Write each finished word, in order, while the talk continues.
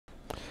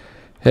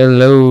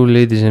Hello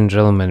ladies and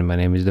gentlemen, my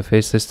name is the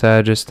Faceless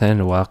Strategist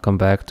and welcome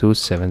back to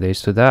 7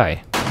 Days to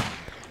Die.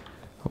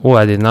 Oh,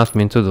 I did not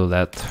mean to do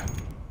that.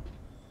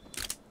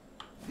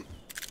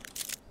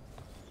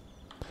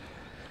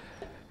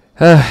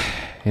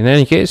 In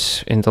any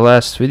case, in the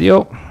last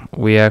video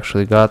we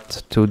actually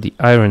got to the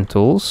iron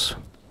tools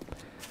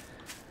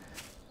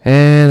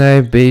and I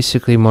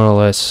basically more or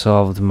less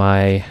solved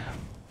my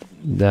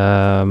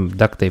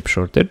duct tape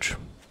shortage.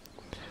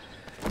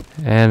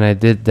 And I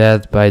did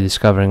that by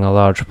discovering a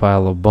large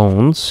pile of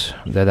bones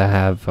that I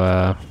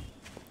have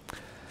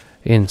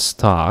in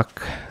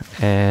stock,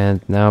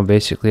 and now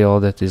basically all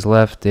that is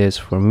left is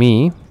for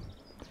me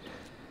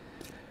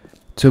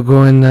to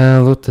go and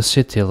loot the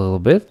city a little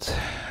bit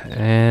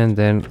and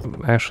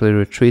then actually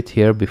retreat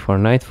here before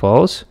night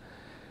falls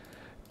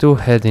to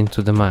head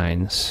into the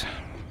mines.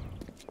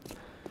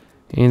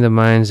 In the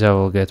mines I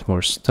will get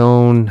more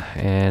stone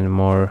and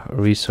more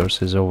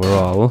resources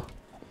overall.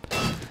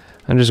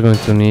 I'm just going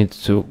to need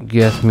to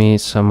get me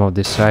some of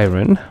this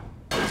iron,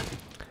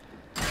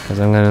 because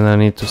I'm gonna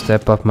need to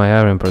step up my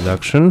iron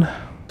production.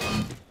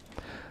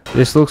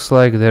 This looks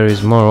like there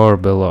is more ore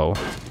below.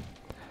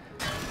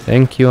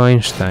 Thank you,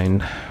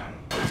 Einstein.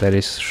 That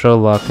is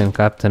Sherlock and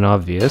Captain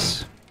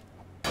Obvious.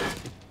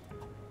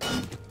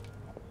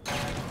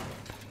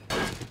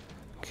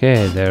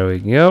 Okay, there we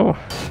go.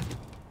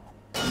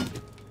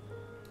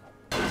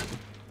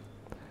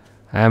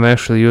 I'm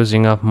actually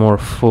using up more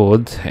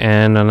food,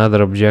 and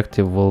another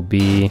objective will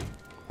be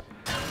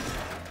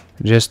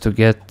just to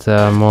get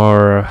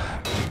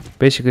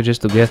basically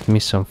just to get me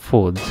some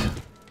food,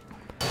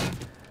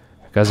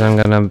 because I'm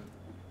gonna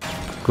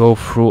go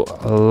through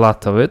a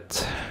lot of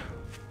it.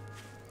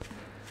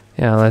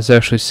 Yeah, let's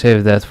actually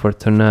save that for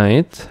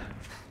tonight.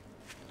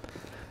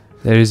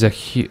 There is a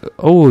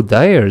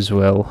Dyer's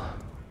Well.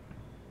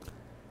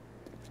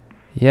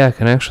 Yeah, I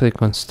can actually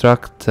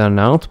construct an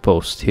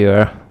outpost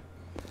here.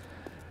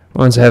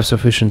 Once I have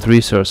sufficient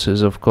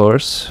resources, of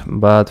course,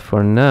 but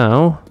for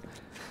now,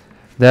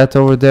 that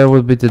over there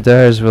would be the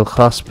Dyersville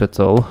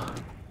Hospital.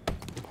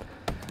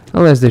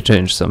 Unless they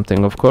change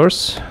something, of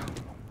course.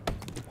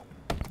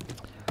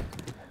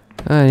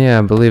 Yeah,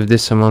 I believe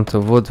this amount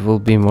of wood will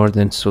be more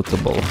than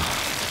suitable.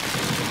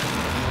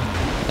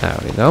 There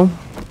we go.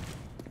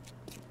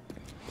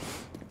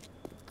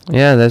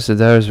 Yeah, that's the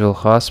Dyersville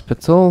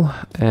Hospital,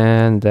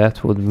 and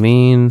that would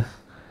mean...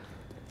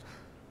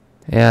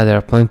 yeah, there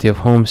are plenty of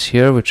homes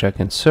here which I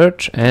can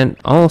search, and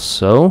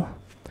also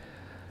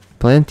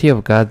plenty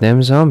of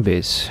goddamn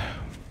zombies.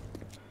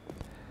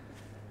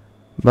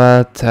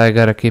 But I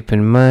gotta keep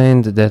in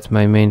mind that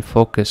my main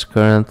focus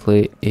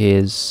currently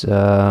is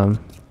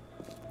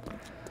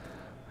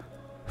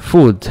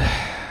food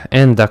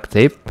and duct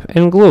tape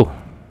and glue.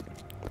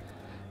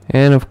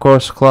 And of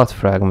course cloth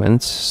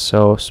fragments.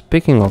 So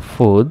speaking of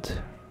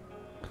food,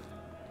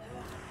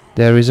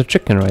 there is a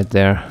chicken right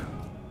there.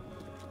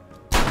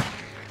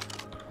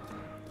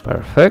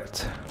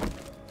 Perfect.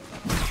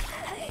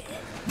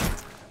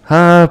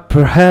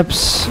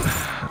 Perhaps...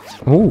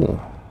 ooh.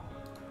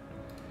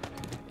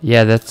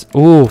 Yeah, that's...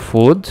 ooh,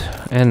 food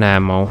and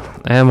ammo.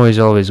 Ammo is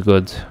always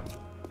good.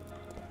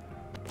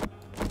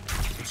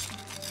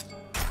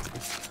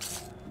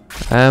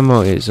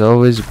 Ammo is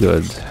always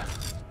good.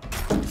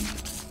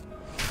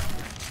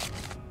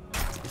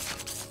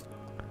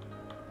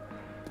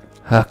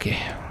 Okay,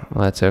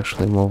 let's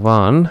actually move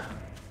on.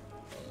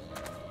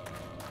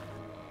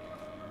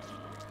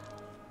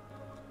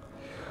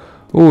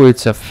 Ooh,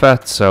 it's a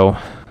fatso.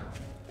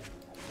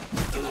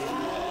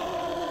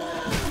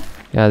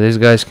 Yeah, these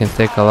guys can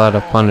take a lot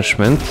of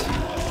punishment.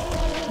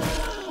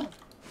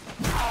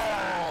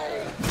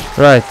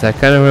 Right, I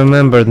kind of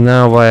remembered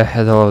now why I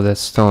had all of that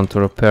stone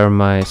to repair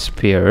my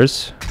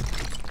spears.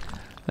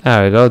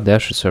 There we go,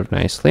 that should serve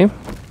nicely.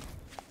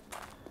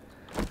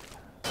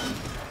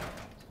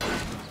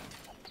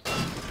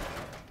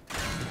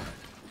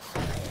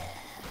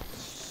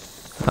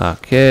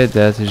 Okay,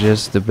 that is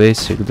just the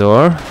basic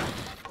door.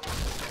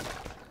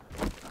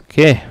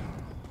 Okay.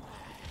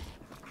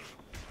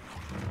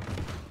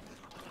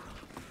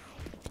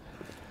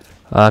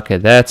 Okay,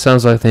 that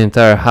sounds like the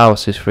entire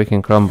house is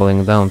freaking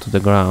crumbling down to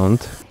the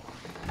ground.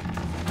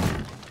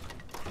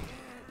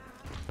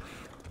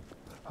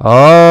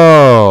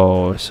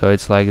 Oh, so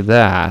it's like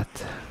that.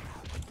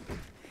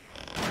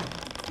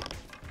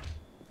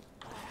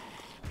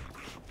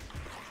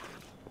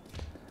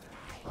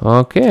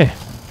 Okay.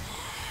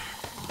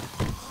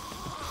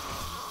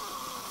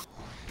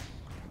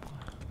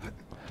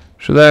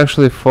 Should I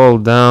actually fall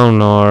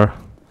down or...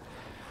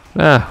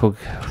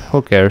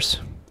 who cares?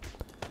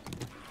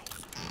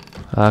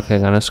 Okay,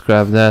 gonna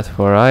scrap that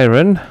for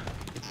iron.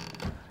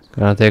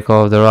 Gonna take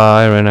all of the raw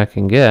iron I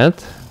can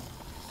get.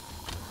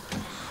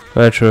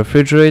 Retro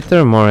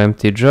refrigerator, more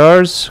empty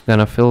jars.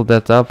 Gonna fill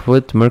that up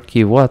with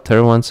murky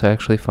water once I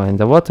actually find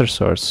the water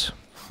source.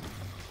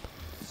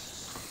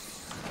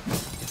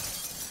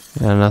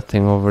 Yeah,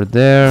 nothing over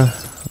there.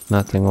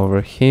 Nothing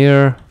over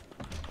here.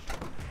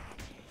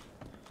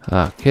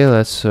 Okay,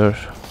 let's search.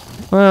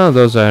 Well,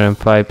 those iron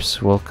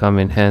pipes will come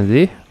in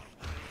handy.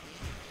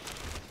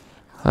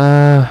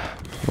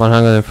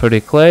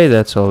 130 clay,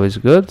 that's always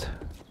good.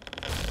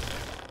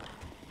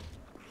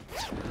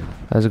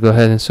 Let's go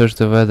ahead and search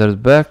the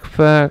weathered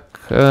backpack.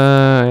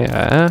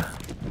 Yeah.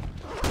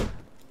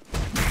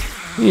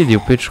 Idi u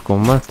pičku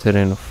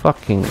materinu,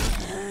 fucking...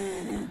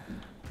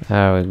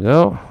 There we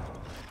go.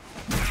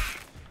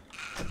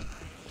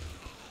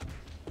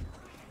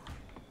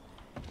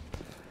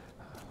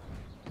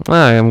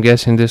 I'm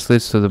guessing this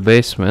leads to the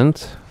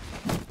basement.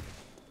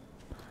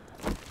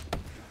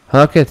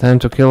 Okay, time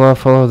to kill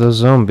off all of the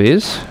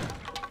zombies.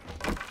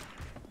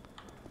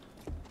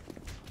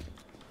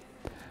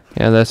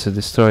 Yeah, that's a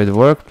destroyed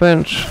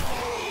workbench.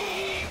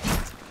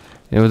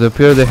 It would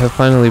appear they have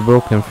finally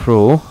broken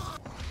through.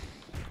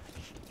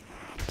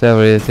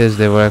 Whatever it is,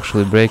 they were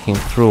actually breaking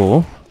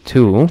through,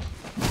 too.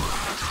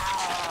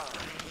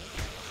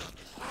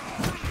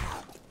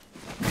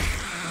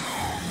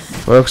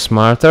 Work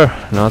smarter,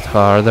 not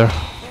harder.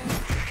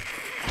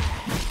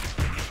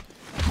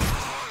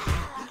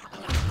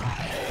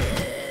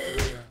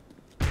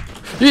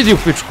 Idi u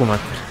pičku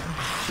mater.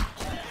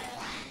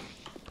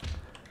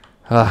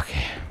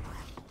 Okay.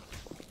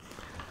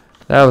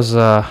 That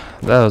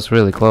was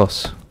really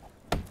close.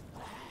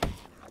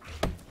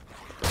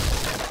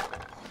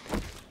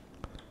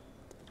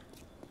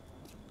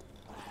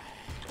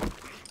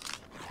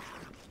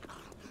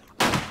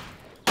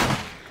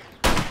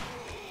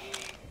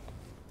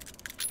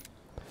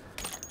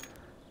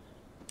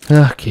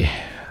 Okay.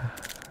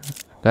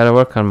 Gotta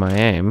work on my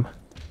aim.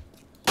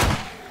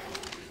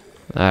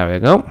 There we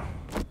go.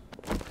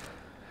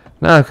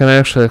 Now I can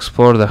actually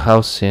explore the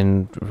house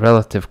in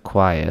relative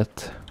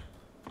quiet.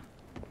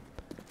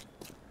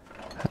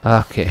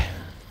 Okay.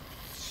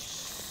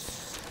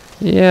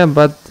 Yeah,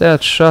 but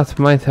that shot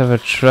might have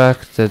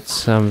attracted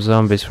some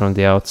zombies from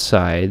the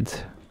outside.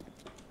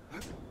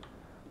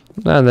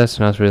 No, that's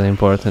not really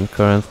important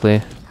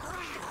currently.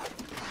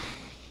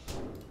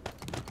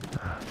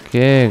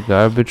 Okay,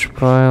 garbage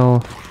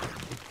pile.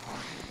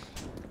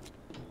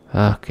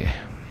 Okay.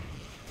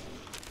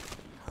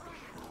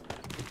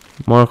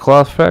 More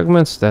cloth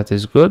fragments, that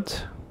is good.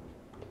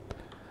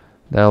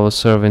 That will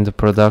serve in the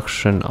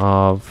production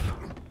of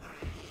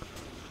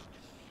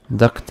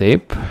duct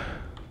tape.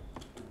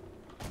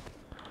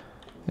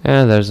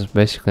 And there's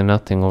basically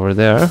nothing over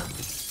there.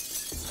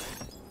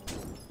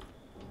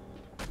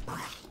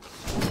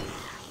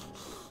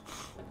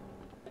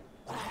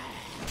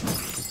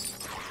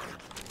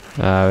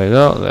 There we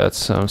go, that's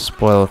some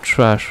spoiled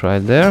trash right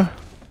there.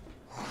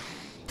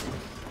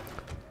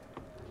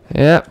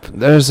 Yep,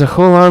 there's a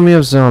whole army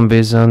of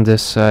zombies on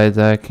this side,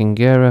 I can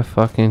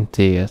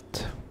guarantee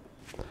it.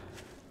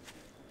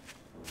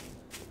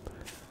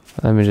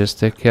 Let me just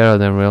take care of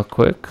them real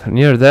quick.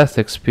 Near-death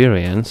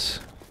experience.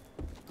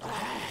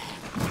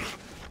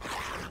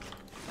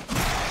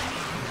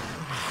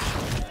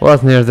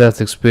 What near-death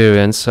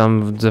experience?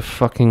 I'm the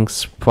fucking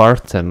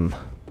Spartan.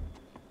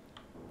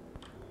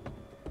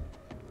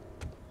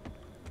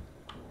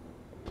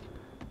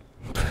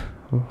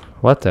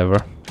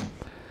 Whatever.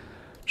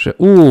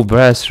 Ooh,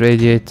 brass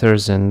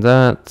radiators and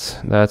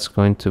that's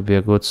going to be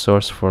a good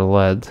source for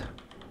lead.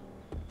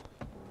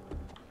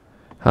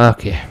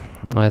 Okay,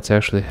 let's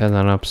actually head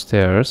on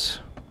upstairs.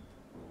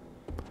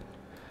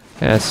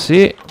 Yeah,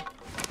 see,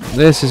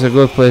 this is a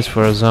good place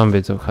for a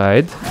zombie to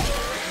hide.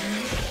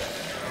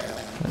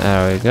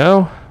 There we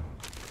go.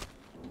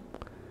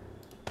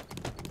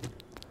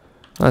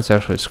 Let's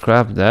actually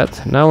scrap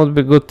that. Now would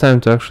be a good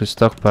time to actually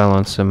stockpile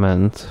on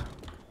cement.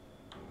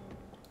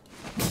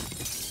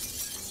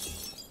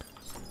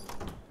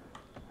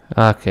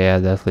 Okay, yeah,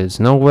 that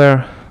leads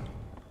nowhere.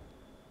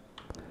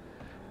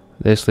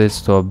 This leads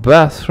to a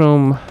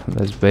bathroom.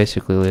 That's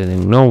basically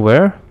leading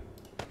nowhere.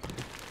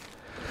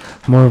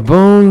 More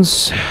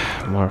bones,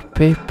 more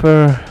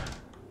paper.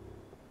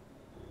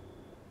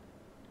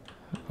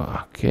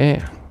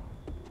 Okay.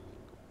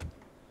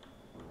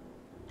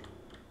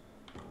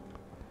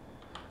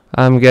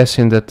 I'm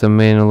guessing that the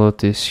main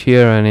loot is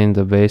here and in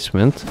the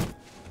basement.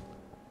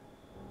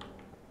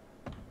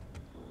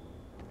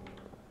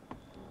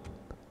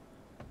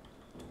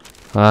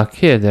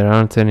 Okay, there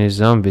aren't any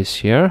zombies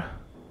here.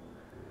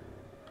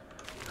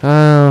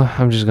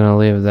 I'm just gonna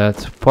leave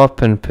that.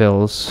 Poppin'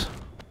 pills.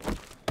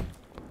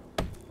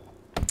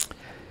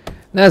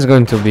 That's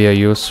going to be a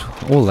use.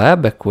 Oh,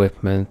 lab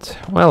equipment.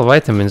 Well,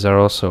 vitamins are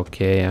also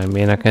okay. I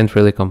mean, I can't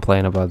really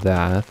complain about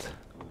that.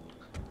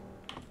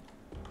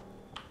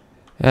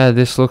 Yeah,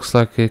 this looks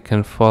like it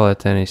can fall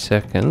at any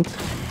second.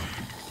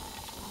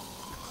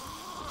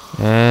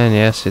 And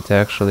yes, it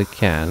actually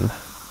can.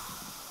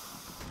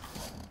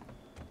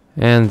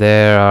 And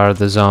there are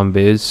the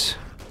zombies.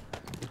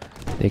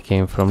 They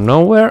came from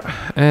nowhere,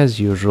 as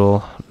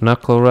usual.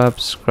 Knuckle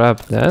wraps,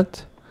 scrap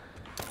that.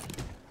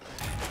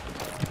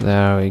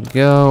 There we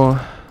go.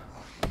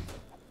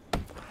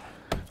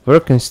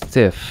 Working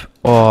stiff.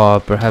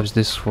 Oh, perhaps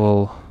this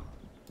will...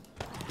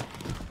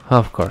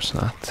 Of course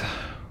not.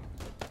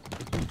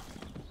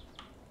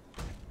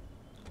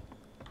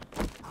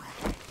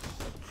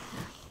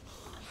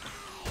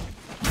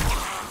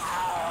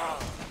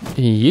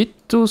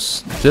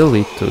 Yitus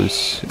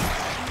delitus.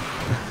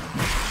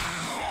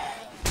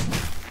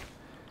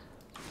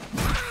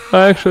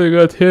 I actually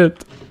got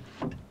hit.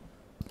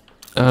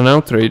 An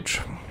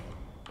outrage.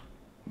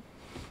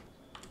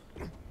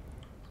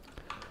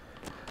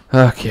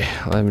 Okay,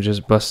 let me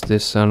just bust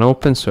this one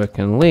open so I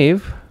can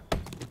leave.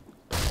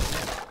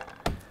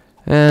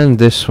 And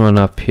this one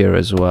up here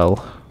as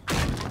well.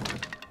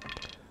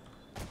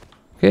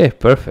 Okay,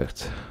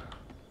 perfect.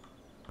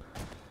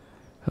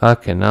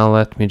 Okay, now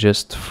let me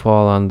just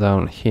fall on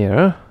down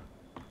here.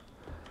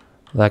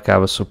 Like I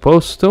was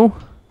supposed to.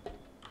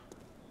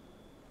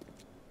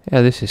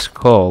 Yeah, this is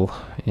coal.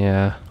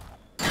 Yeah.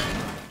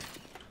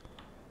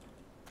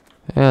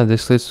 Yeah,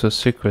 this leads to a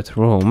secret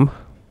room.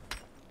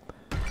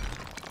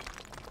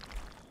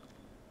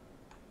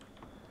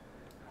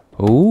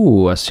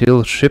 Ooh, a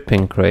sealed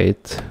shipping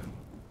crate.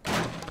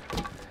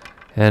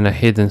 And a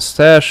hidden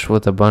stash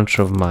with a bunch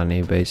of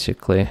money,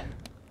 basically.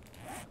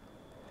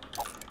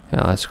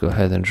 Yeah, let's go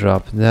ahead and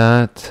drop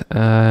that.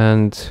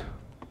 And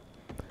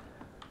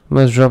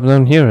let's drop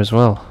down here as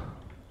well.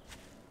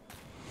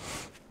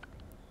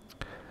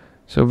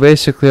 So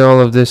basically all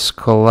of this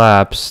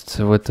collapsed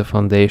with the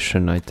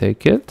foundation, I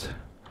take it.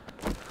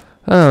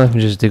 Let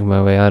me just dig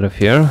my way out of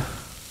here.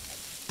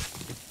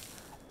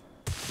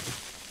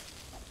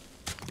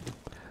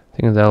 I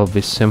think that'll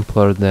be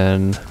simpler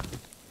than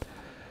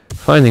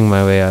finding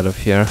my way out of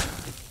here.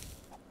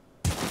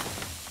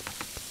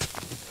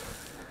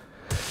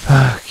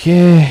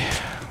 Okay.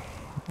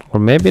 Or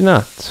maybe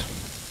not.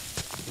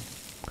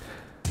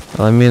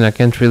 Well, I mean, I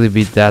can't really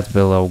be that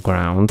below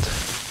ground.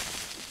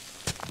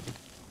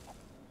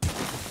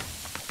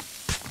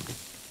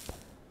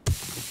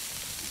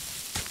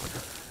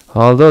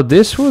 Although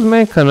this would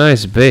make a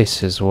nice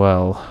base as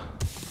well.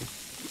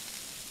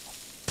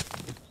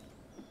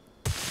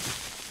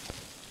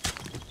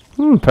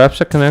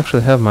 Perhaps I can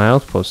actually have my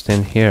outpost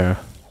in here.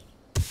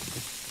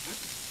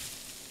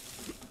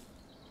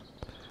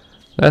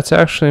 That's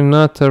actually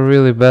not a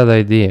really bad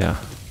idea.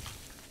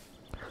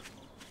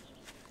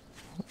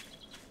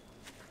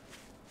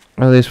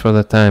 At least for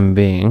the time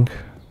being.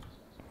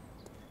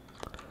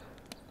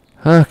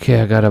 Okay,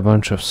 I got a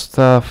bunch of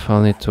stuff.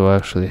 I'll need to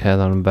actually head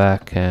on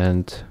back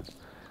and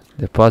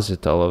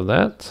deposit all of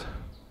that.